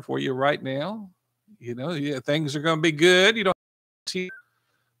preparing for you right now. Things are going to be good. You don't see.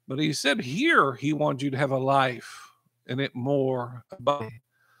 But he said here, he wants you to have a life and it more abundantly.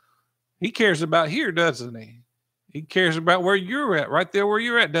 He cares about here, doesn't he? He cares about where you're at, right there where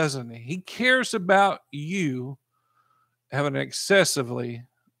you're at, doesn't he? He cares about you having an excessively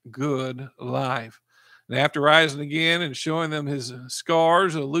good life. And after rising again and showing them his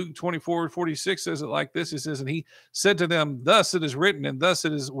scars, Luke 24:46 says it like this. He says, and he said to them, thus it is written, and thus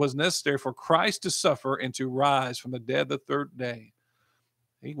was necessary for Christ to suffer and to rise from the dead the third day.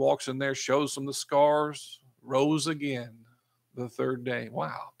 He walks in there, shows them the scars, rose again the third day.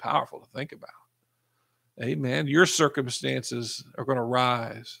 Wow, powerful to think about. Amen. Your circumstances are going to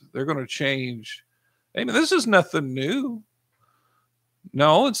rise. They're going to change. Amen. This is nothing new.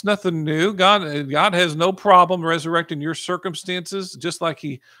 No, it's nothing new. God has no problem resurrecting your circumstances, just like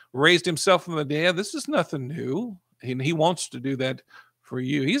he raised himself from the dead. This is nothing new. And he wants to do that for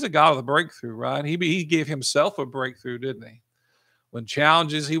you. He's a God of the breakthrough, right? He gave himself a breakthrough, didn't he? When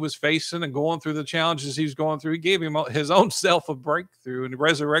challenges he was facing and going through the challenges he was going through, he gave him his own self a breakthrough and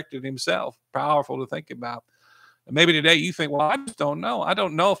resurrected himself. Powerful to think about. And maybe today you think, well, I just don't know. I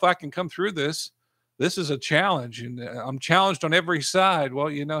don't know if I can come through this. This is a challenge, and I'm challenged on every side. Well,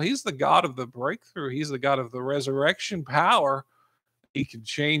 he's the God of the breakthrough. He's the God of the resurrection power. He can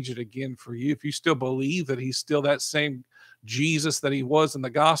change it again for you. If you still believe that he's still that same Jesus that he was in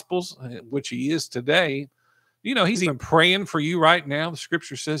the Gospels, which he is today, he's even praying for you right now. The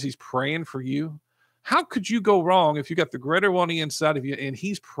scripture says he's praying for you. How could you go wrong if you got the greater one inside of you and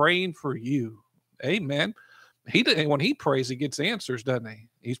he's praying for you? Amen. When he prays, he gets answers, doesn't he?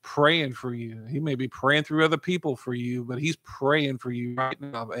 He's praying for you. He may be praying through other people for you, but he's praying for you right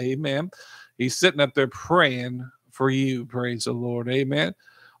now. Amen. He's sitting up there praying for you. Praise the Lord. Amen.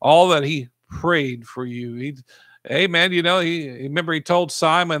 All that he prayed for you. Amen. Remember he told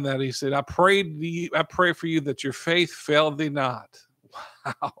Simon that he said, I pray for you that your faith fail thee not.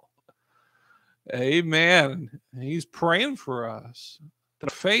 Wow. Amen. He's praying for us. The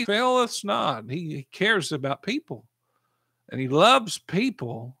faith fail us not. He cares about people, and he loves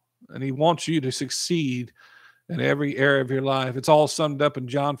people, and he wants you to succeed in every area of your life. It's all summed up in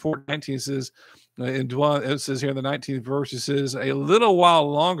John 4:19. It says here in the 19th verse, it says, a little while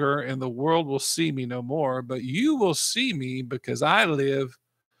longer and the world will see me no more, but you will see me because I live,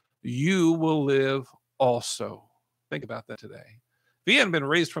 you will live also. Think about that today. If he hadn't been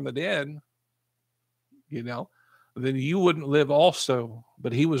raised from the dead, then you wouldn't live also,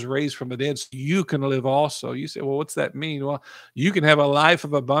 but he was raised from the dead, so you can live also. You say, well, what's that mean? Well, you can have a life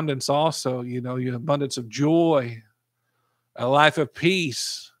of abundance also, your abundance of joy, a life of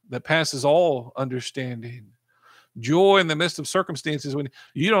peace that passes all understanding. Joy in the midst of circumstances when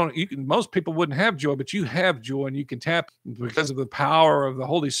most people wouldn't have joy, but you have joy, and you can tap because of the power of the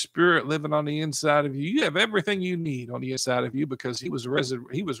Holy Spirit living on the inside of you. You have everything you need on the inside of you because he was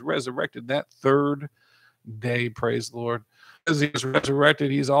resurrected that third day. Praise the Lord. As he was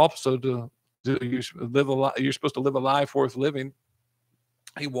resurrected, he's also you're supposed to live a life worth living.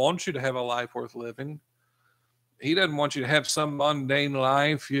 He wants you to have a life worth living. He doesn't want you to have some mundane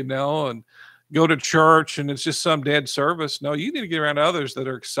life, and go to church and it's just some dead service. No, you need to get around others that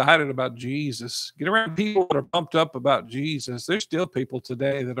are excited about Jesus. Get around people that are pumped up about Jesus. There's still people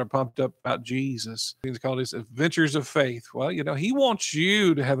today that are pumped up about Jesus. It's called these adventures of faith. Well, he wants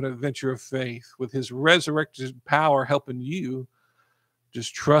you to have an adventure of faith with his resurrected power helping you.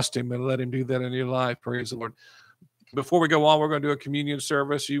 Just trust him and let him do that in your life. Praise the Lord. Before we go on, we're going to do a communion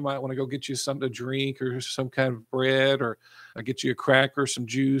service. You might want to go get you something to drink or some kind of bread, or get you a cracker, some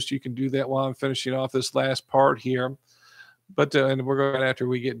juice. You can do that while I'm finishing off this last part here. But and we're going after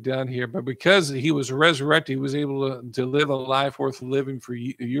we get done here. But because he was resurrected, he was able to live a life worth living for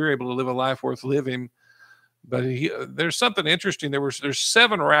you. You're able to live a life worth living. But there's something interesting. There's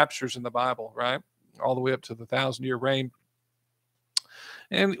 7 raptures in the Bible, right? All the way up to the 1,000-year reign.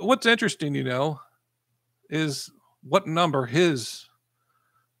 And what's interesting, is what number his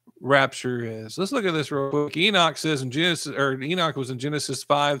rapture is. Let's look at this real quick. Enoch says Enoch was in Genesis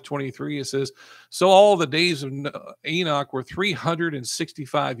 5:23. It says, so all the days of Enoch were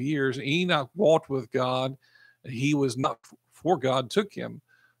 365 years. Enoch walked with God. He was not, for God took him.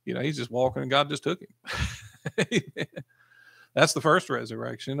 He's just walking and God just took him. That's the first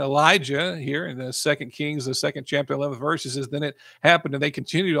resurrection. Elijah here in the 2 Kings, the 2nd chapter, 11th verse, says, then it happened and they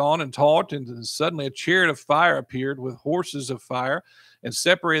continued on and taught, and suddenly a chariot of fire appeared with horses of fire and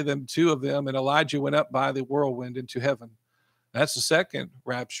separated them, 2 of them, and Elijah went up by the whirlwind into heaven. That's the second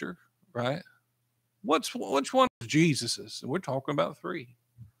rapture, right? Which one is Jesus's? And we're talking about 3.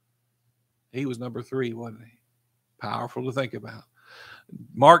 He was number 3, wasn't he? Powerful to think about.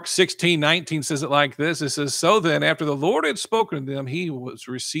 Mark 16:19 says it like this. It says, so then, after the Lord had spoken to them, he was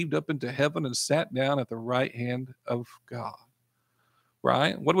received up into heaven and sat down at the right hand of God.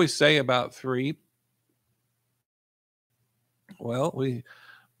 Right? What do we say about three? Well,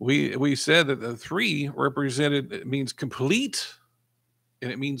 we said that the three represented, it means complete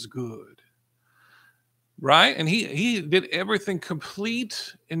and it means good. Right? And he did everything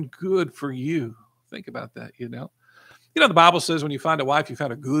complete and good for you. Think about that, you know. You know, the Bible says when you find a wife, you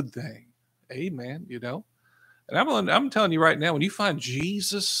found a good thing. Amen, you know. And I'm telling you right now, when you find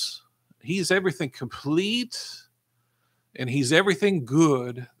Jesus, he's everything complete and he's everything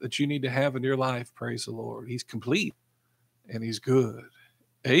good that you need to have in your life. Praise the Lord. He's complete and he's good.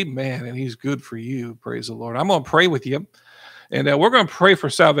 Amen. And he's good for you. Praise the Lord. I'm going to pray with you. And we're going to pray for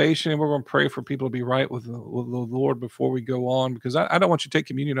salvation, and we're going to pray for people to be right with the Lord before we go on, because I don't want you to take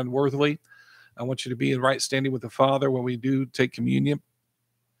communion unworthily. I want you to be in right standing with the Father when we do take communion.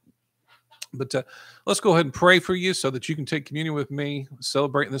 But let's go ahead and pray for you so that you can take communion with me,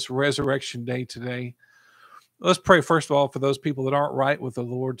 celebrating this resurrection day today. Let's pray, first of all, for those people that aren't right with the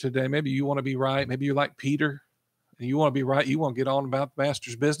Lord today. Maybe you want to be right. Maybe you're like Peter, and you want to be right. You want to get on about the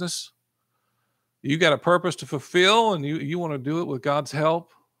Master's business. You got a purpose to fulfill, and you want to do it with God's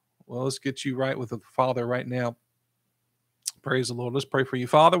help. Well, let's get you right with the Father right now. Praise the Lord. Let's pray for you.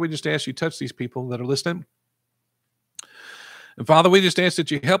 Father, we just ask you to touch these people that are listening. And Father, we just ask that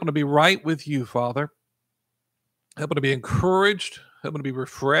you help them to be right with you, Father. Help them to be encouraged. Help them to be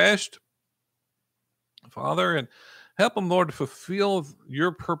refreshed, Father, and help them, Lord, to fulfill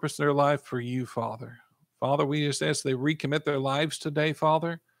your purpose in their life for you, Father. Father, we just ask they recommit their lives today,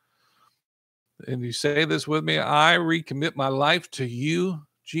 Father. And you say this with me, I recommit my life to you,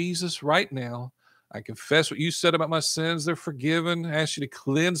 Jesus, right now. I confess what you said about my sins. They're forgiven. I ask you to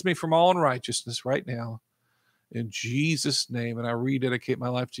cleanse me from all unrighteousness right now. In Jesus' name, and I rededicate my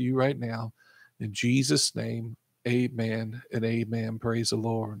life to you right now. In Jesus' name, amen and amen. Praise the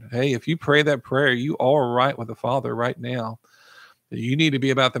Lord. Hey, if you pray that prayer, you are right with the Father right now. You need to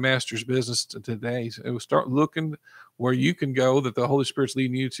be about the Master's business today. So start looking where you can go that the Holy Spirit's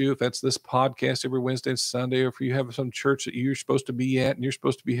leading you to. If that's this podcast every Wednesday and Sunday, or if you have some church that you're supposed to be at and you're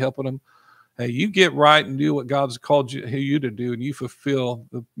supposed to be helping them, hey, you get right and do what God's called you to do, and you fulfill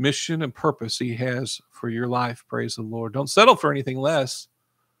the mission and purpose he has for your life. Praise the Lord. Don't settle for anything less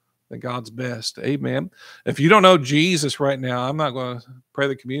than God's best. Amen. If you don't know Jesus right now, I'm not going to pray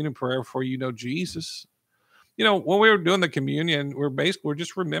the communion prayer before you know Jesus. You know, when we were doing the communion, we're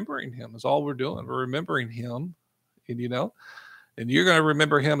just remembering him. That's all we're doing. We're remembering him. And, you know, and you're going to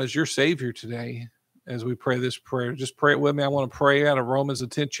remember him as your Savior today as we pray this prayer. Just pray it with me. I want to pray out of Romans, the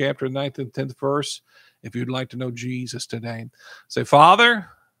 10th chapter, 9th and 10th verse, if you'd like to know Jesus today. Say, Father,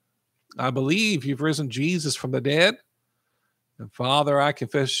 I believe you've risen Jesus from the dead. And Father, I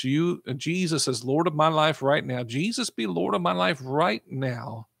confess you and Jesus as Lord of my life right now. Jesus, be Lord of my life right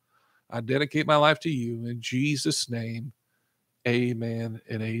now. I dedicate my life to you in Jesus' name. Amen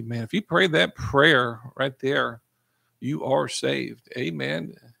and amen. If you pray that prayer right there, you are saved.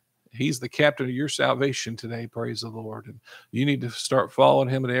 Amen. He's the captain of your salvation today. Praise the Lord. And you need to start following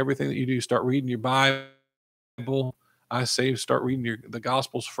him in everything that you do. Start reading your Bible. I say start reading the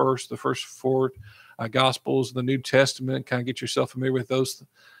Gospels first, the first four Gospels, the New Testament. Kind of get yourself familiar with those.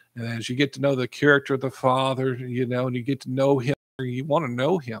 And as you get to know the character of the Father, you know, and you get to know him, you want to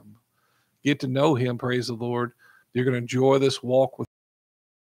know him. Get to know him. Praise the Lord. You're going to enjoy this walk with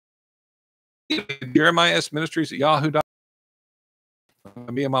Jeremiah S. Ministries at yahoo.com.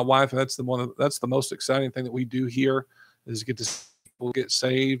 Me and my wife, that's the most exciting thing that we do here is get to see people get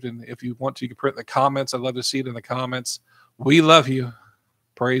saved. And if you want to, you can put it in the comments. I'd love to see it in the comments. We love you.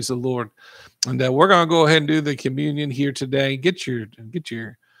 Praise the Lord. And we're going to go ahead and do the communion here today. Get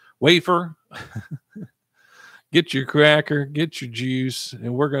your wafer, get your cracker, get your juice,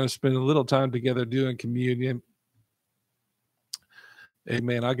 and we're going to spend a little time together doing communion.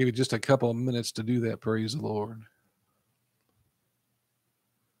 Amen. I'll give you just a couple of minutes to do that. Praise the Lord.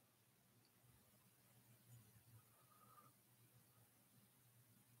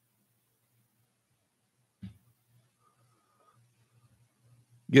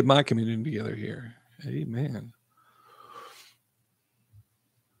 Get my communion together here. Amen.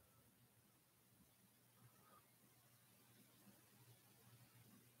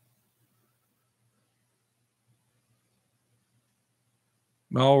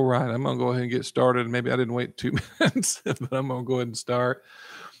 All right. I'm going to go ahead and get started. Maybe I didn't wait 2 minutes, but I'm going to go ahead and start.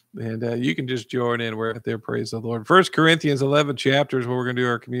 And you can just join in right there. Praise the Lord. 1 Corinthians 11 chapters where we're going to do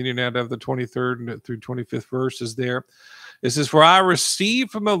our communion out of the 23rd through 25th verses there. It says, for I received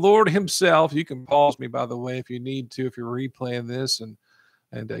from the Lord himself. You can pause me, by the way, if you need to, if you're replaying this. And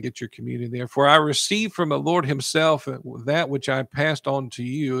and get your communion there. For I received from the Lord himself that which I passed on to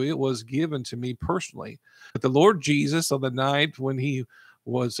you. It was given to me personally. But the Lord Jesus, on the night when he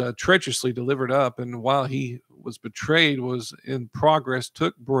was treacherously delivered up, and while he was betrayed, was in progress,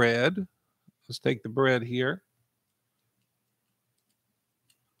 took bread. Let's take the bread here.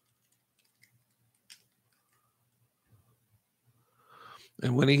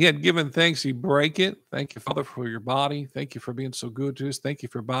 And when he had given thanks, he brake it. Thank you, Father, for your body. Thank you for being so good to us. Thank you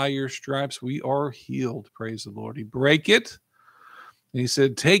for by your stripes we are healed. Praise the Lord. He brake it. And he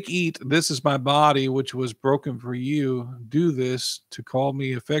said, take, eat. This is my body, which was broken for you. Do this to call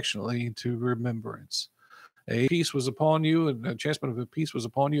me affectionately to remembrance. A peace was upon you, and a chastisement of a peace was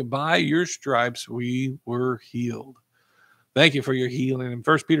upon you. By your stripes we were healed. Thank you for your healing. And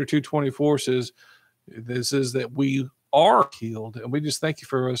 1 Peter 2:24 says, this is that we are healed. And we just thank you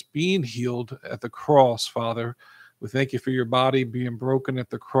for us being healed at the cross, Father. We thank you for your body being broken at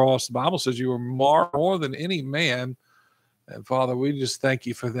the cross. The Bible says you were more than any man. And Father, we just thank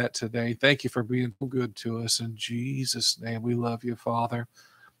you for that today. Thank you for being so good to us. In Jesus' name, we love you, Father.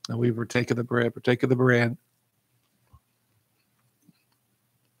 And we partake of the bread, partake of the bread.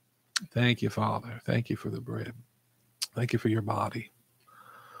 Thank you, Father. Thank you for the bread. Thank you for your body.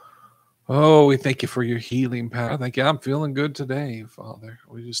 Oh, we thank you for your healing power. Thank you. I'm feeling good today, Father.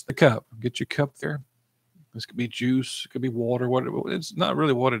 We just the cup. Get your cup there. This could be juice. It could be water. It's not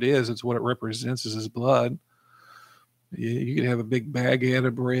really what it is. It's what it represents is his blood. You could have a big baguette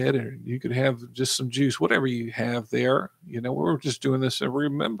of bread, or you could have just some juice, whatever you have there. We're just doing this in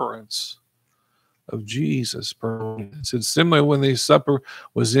remembrance of Jesus. It said, similarly, when the supper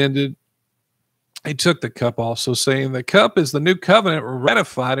was ended, he took the cup also, saying, the cup is the new covenant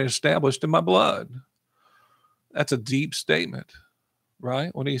ratified and established in my blood. That's a deep statement,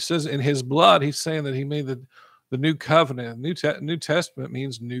 right? When he says in his blood, he's saying that he made the new covenant. New Testament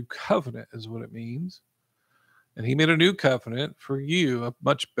means new covenant is what it means. And he made a new covenant for you, a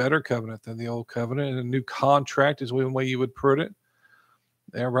much better covenant than the old covenant, and a new contract is one way you would put it.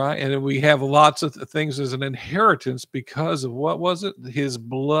 There, right? And then we have lots of things as an inheritance because of what was it? His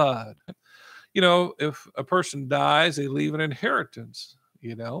blood. If a person dies, they leave an inheritance,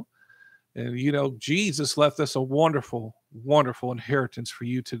 and Jesus left us a wonderful, wonderful inheritance for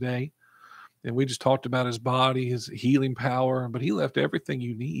you today. And we just talked about his body, his healing power, but he left everything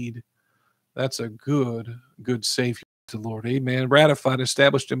you need. That's a good Savior, the Lord. Amen. Ratified,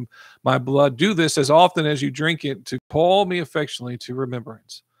 established in my blood. Do this as often as you drink it to call me affectionately to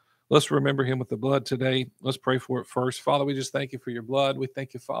remembrance. Let's remember him with the blood today. Let's pray for it first. Father, we just thank you for your blood. We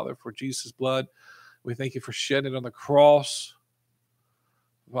thank you, Father, for Jesus' blood. We thank you for shedding it on the cross.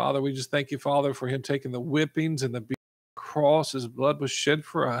 Father, we just thank you, Father, for him taking the whippings and the cross. His blood was shed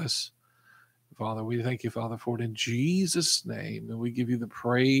for us. Father, we thank you, Father, for it in Jesus' name. And we give you the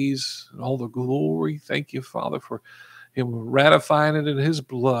praise and all the glory. Thank you, Father, for him ratifying it in his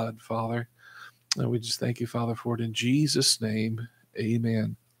blood, Father. And we just thank you, Father, for it in Jesus' name.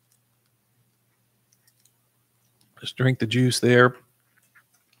 Amen. Just drink the juice there.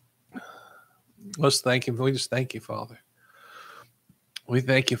 Let's thank him. We just thank you, Father. We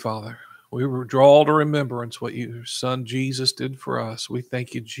thank you, Father. We draw to remembrance what your son Jesus did for us. We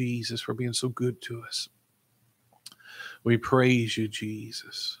thank you, Jesus, for being so good to us. We praise you,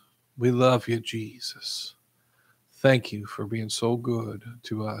 Jesus. We love you, Jesus. Thank you for being so good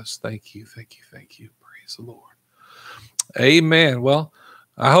to us. Thank you, thank you, thank you. Praise the Lord. Amen. Well,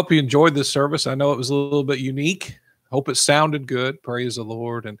 I hope you enjoyed this service. I know it was a little bit unique. Hope it sounded good. Praise the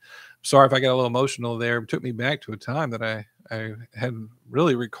Lord. And sorry if I got a little emotional there. It took me back to a time that I hadn't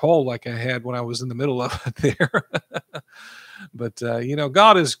really recalled like I had when I was in the middle of it there. But,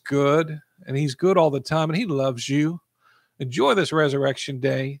 God is good, and he's good all the time, and he loves you. Enjoy this resurrection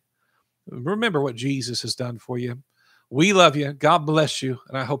day. Remember what Jesus has done for you. We love you. God bless you,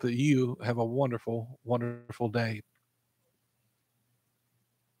 and I hope that you have a wonderful, wonderful day.